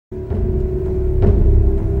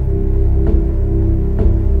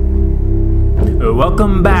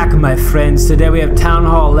Welcome back, my friends. Today we have Town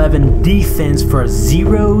Hall 11 defense for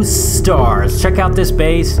 0 stars. Check out this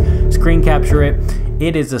base, screen capture it.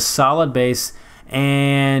 It is a solid base,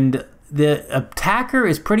 and the attacker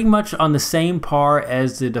is pretty much on the same par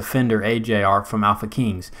as the defender AJR from Alpha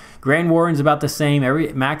Kings. Grand Warden's about the same.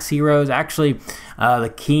 Every max heroes, actually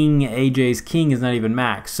the king, AJ's king, is not even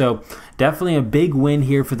max. So definitely a big win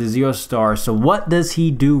here for the 0 stars. So what does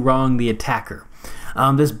he do wrong, the attacker?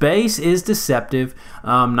 This base is deceptive.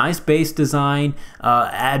 Nice base design,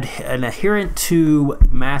 an adherent to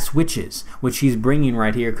mass witches, which he's bringing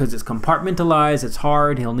right here because it's compartmentalized, it's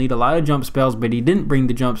hard, he'll need a lot of jump spells, but he didn't bring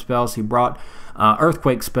the jump spells, he brought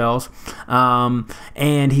earthquake spells,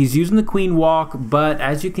 and he's using the queen walk, but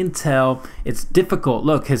as you can tell, it's difficult.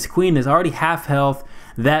 Look, his queen is already half health.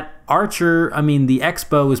 That archer, the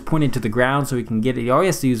expo is pointed to the ground so he can get it. He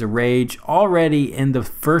always has to use a rage already in the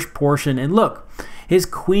first portion, and look, his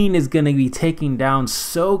queen is going to be taken down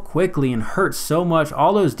so quickly and hurt so much.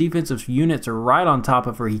 All those defensive units are right on top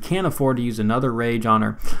of her. He can't afford to use another rage on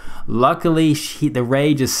her. Luckily, the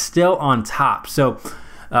rage is still on top. So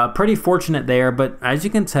pretty fortunate there, but as you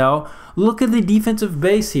can tell, look at the defensive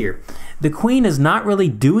base here. The queen is not really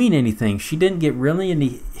doing anything. She didn't get really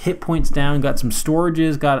any hit points down, got some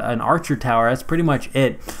storages, got an archer tower. That's pretty much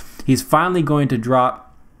it. He's finally going to drop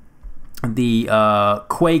the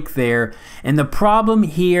quake there, and the problem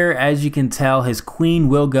here, as you can tell, his queen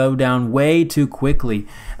will go down way too quickly,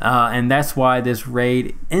 and that's why this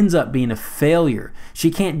raid ends up being a failure.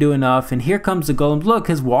 She can't do enough, and here comes the golems. Look,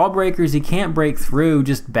 his wall breakers, he can't break through,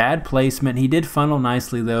 just bad placement. He did funnel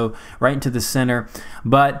nicely though, right into the center,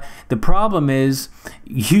 but the problem is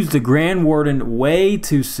used the Grand Warden way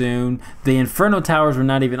too soon. The Inferno towers were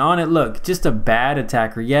not even on it. Look, just a bad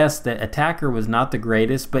attacker. Yes, the attacker was not the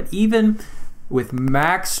greatest, but even with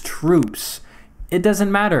max troops, it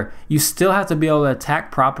doesn't matter. You still have to be able to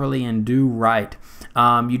attack properly and do right.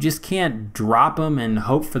 You just can't drop them and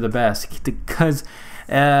hope for the best, because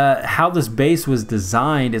how this base was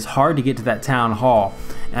designed is hard to get to that town hall,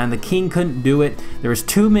 and the king couldn't do it. There was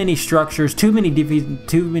too many structures, too many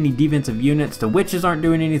defensive units. The witches aren't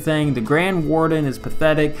doing anything. The Grand Warden is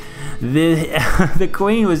pathetic. The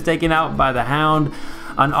queen was taken out by the hound.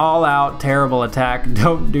 An all-out terrible attack.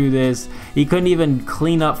 Don't do this. He couldn't even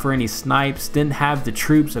clean up for any snipes. Didn't have the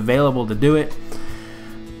troops available to do it.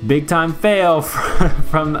 Big time fail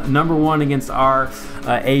from #1 against our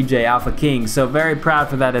AJ Alpha King. So very proud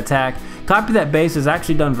for that attack. Copy that base has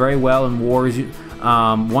actually done very well in wars.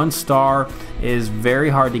 1 star is very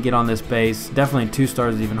hard to get on this base. Definitely 2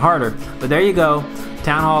 stars is even harder. But there you go.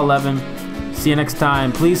 Town Hall 11. See you next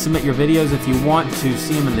time. Please submit your videos if you want to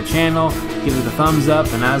see them in the channel. Give it a thumbs up,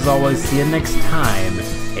 and as always, see you next time.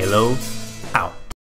 Hello.